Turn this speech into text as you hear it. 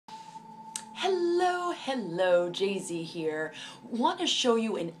Hello, Jay-Z here. Want to show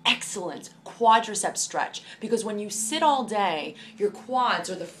you an excellent quadricep stretch because when you sit all day, your quads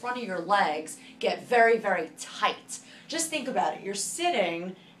or the front of your legs get very tight. Just think about it. You're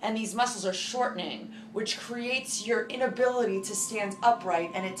sitting and these muscles are shortening, which creates your inability to stand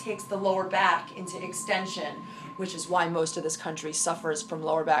upright, and it takes the lower back into extension, which is why most of this country suffers from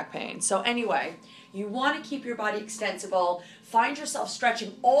lower back pain. So anyway, you want to keep your body extensible, find yourself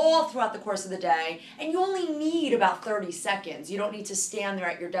stretching all throughout the course of the day, and you only need about 30 seconds. You don't need to stand there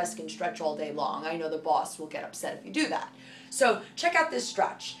at your desk and stretch all day long. I know the boss will get upset if you do that. So check out this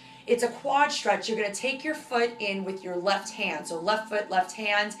stretch. It's a quad stretch. You're going to take your foot in with your left hand. So left foot, left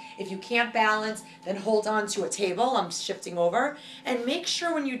hand. If you can't balance, then hold on to a table. I'm shifting over. And make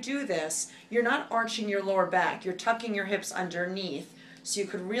sure when you do this, you're not arching your lower back. You're tucking your hips underneath so you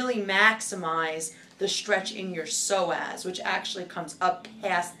could really maximize the stretch in your psoas, which actually comes up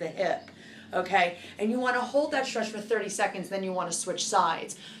past the hip. Okay, and you want to hold that stretch for 30 seconds, then you want to switch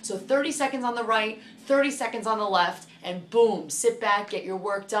sides. So 30 seconds on the right, 30 seconds on the left, and boom, sit back, get your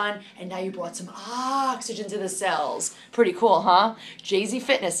work done, and now you brought some oxygen to the cells. Pretty cool, huh?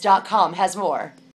 JayZFitness.com has more.